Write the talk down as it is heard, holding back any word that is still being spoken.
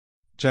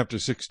Chapter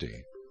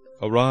 60.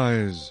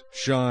 Arise,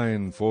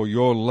 shine, for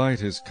your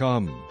light is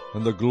come,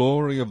 and the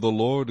glory of the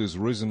Lord is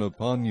risen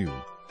upon you.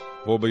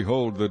 For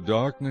behold, the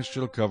darkness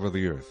shall cover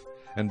the earth,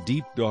 and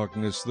deep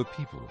darkness the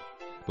people.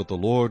 But the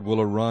Lord will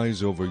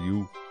arise over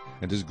you,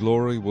 and his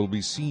glory will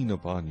be seen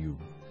upon you.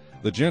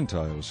 The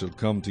Gentiles shall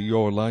come to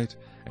your light,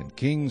 and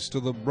kings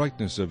to the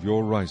brightness of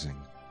your rising.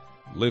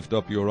 Lift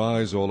up your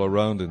eyes all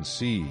around and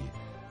see.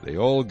 They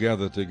all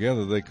gather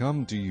together, they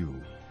come to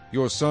you.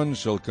 Your sons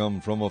shall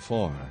come from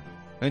afar,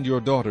 and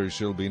your daughters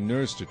shall be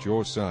nursed at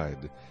your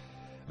side.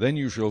 Then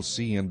you shall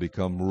see and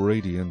become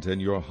radiant,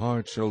 and your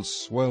heart shall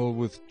swell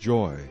with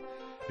joy,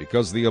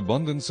 because the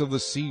abundance of the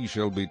sea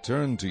shall be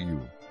turned to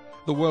you.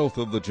 The wealth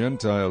of the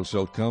Gentiles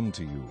shall come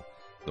to you.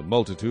 The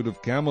multitude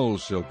of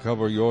camels shall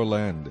cover your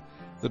land.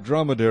 The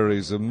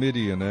dromedaries of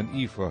Midian and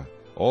Ephah,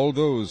 all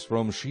those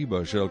from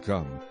Sheba shall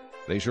come.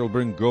 They shall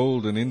bring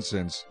gold and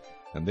incense,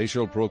 and they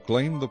shall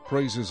proclaim the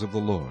praises of the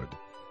Lord.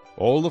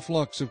 All the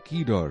flocks of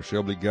Kedar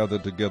shall be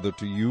gathered together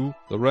to you.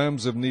 The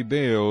rams of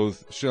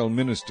Nebaioth shall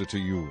minister to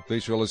you. They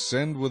shall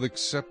ascend with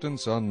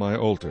acceptance on my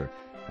altar,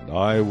 and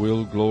I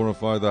will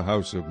glorify the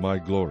house of my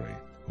glory.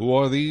 Who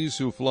are these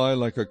who fly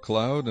like a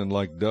cloud and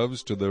like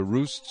doves to their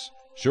roosts?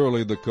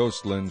 Surely the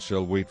coastlands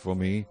shall wait for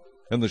me,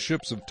 and the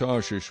ships of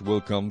Tarshish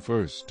will come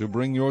first, to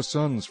bring your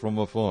sons from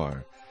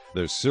afar,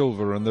 their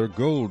silver and their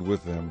gold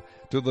with them,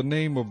 to the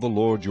name of the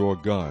Lord your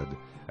God,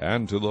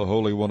 and to the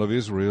Holy One of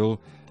Israel,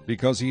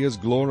 because he has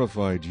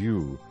glorified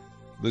you.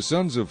 The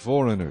sons of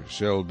foreigners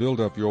shall build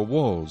up your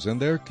walls,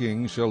 and their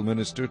kings shall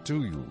minister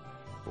to you.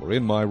 For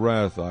in my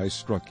wrath I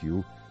struck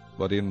you,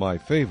 but in my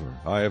favor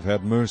I have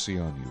had mercy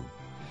on you.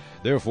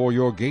 Therefore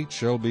your gates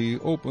shall be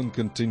open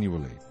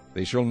continually.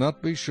 They shall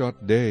not be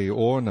shut day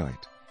or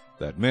night,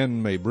 that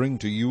men may bring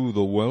to you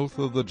the wealth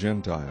of the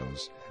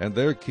Gentiles, and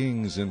their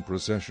kings in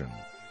procession.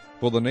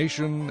 For the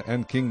nation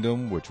and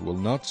kingdom which will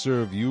not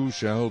serve you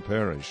shall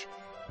perish,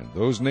 and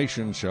those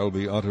nations shall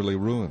be utterly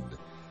ruined.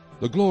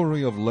 The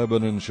glory of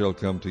Lebanon shall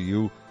come to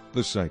you,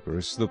 the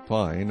cypress, the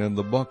pine, and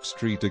the box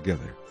tree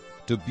together,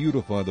 to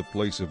beautify the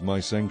place of my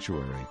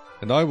sanctuary.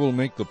 And I will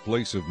make the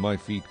place of my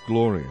feet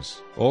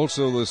glorious.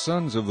 Also the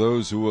sons of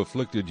those who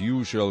afflicted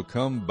you shall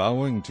come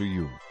bowing to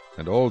you,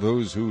 and all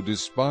those who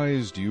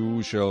despised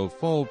you shall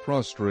fall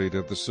prostrate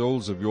at the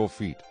soles of your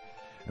feet.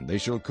 And they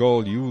shall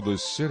call you the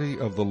city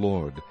of the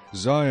Lord,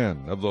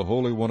 Zion of the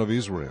Holy One of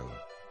Israel.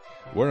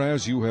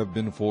 Whereas you have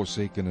been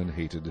forsaken and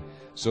hated,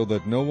 so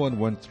that no one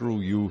went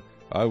through you,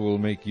 I will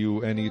make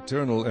you an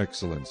eternal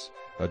excellence,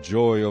 a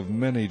joy of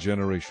many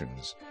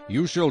generations.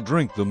 You shall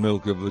drink the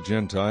milk of the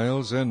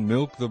Gentiles, and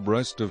milk the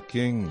breast of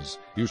kings.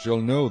 You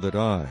shall know that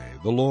I,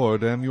 the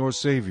Lord, am your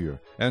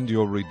Savior, and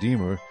your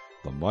Redeemer,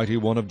 the Mighty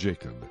One of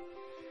Jacob.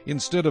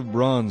 Instead of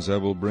bronze I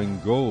will bring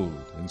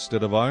gold,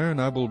 instead of iron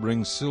I will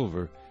bring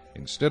silver,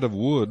 instead of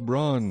wood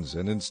bronze,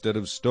 and instead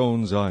of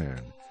stones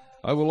iron.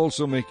 I will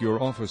also make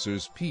your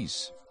officers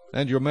peace,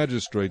 and your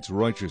magistrates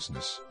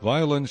righteousness.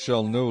 Violence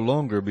shall no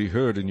longer be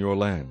heard in your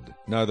land,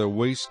 neither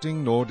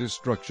wasting nor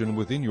destruction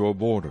within your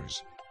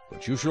borders.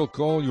 But you shall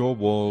call your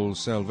walls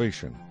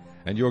salvation,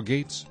 and your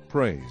gates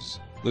praise.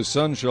 The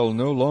sun shall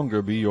no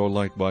longer be your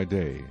light by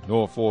day,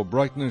 nor for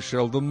brightness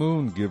shall the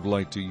moon give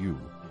light to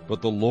you.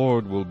 But the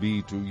Lord will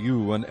be to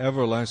you an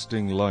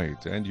everlasting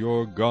light, and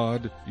your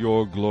God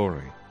your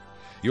glory.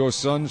 Your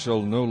sun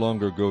shall no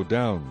longer go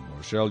down,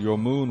 nor shall your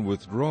moon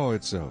withdraw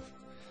itself.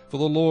 For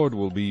the Lord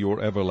will be your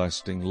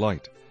everlasting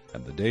light,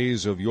 and the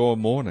days of your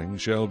mourning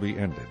shall be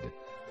ended.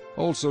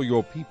 Also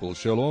your people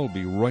shall all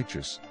be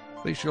righteous.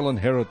 They shall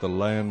inherit the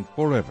land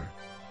forever.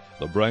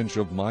 The branch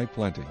of my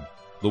planting,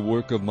 the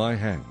work of my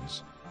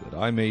hands, that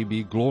I may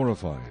be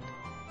glorified.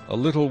 A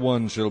little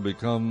one shall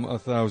become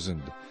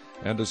 1,000,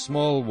 and a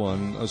small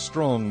one a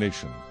strong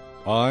nation.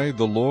 I,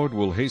 the Lord,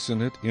 will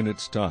hasten it in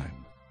its time.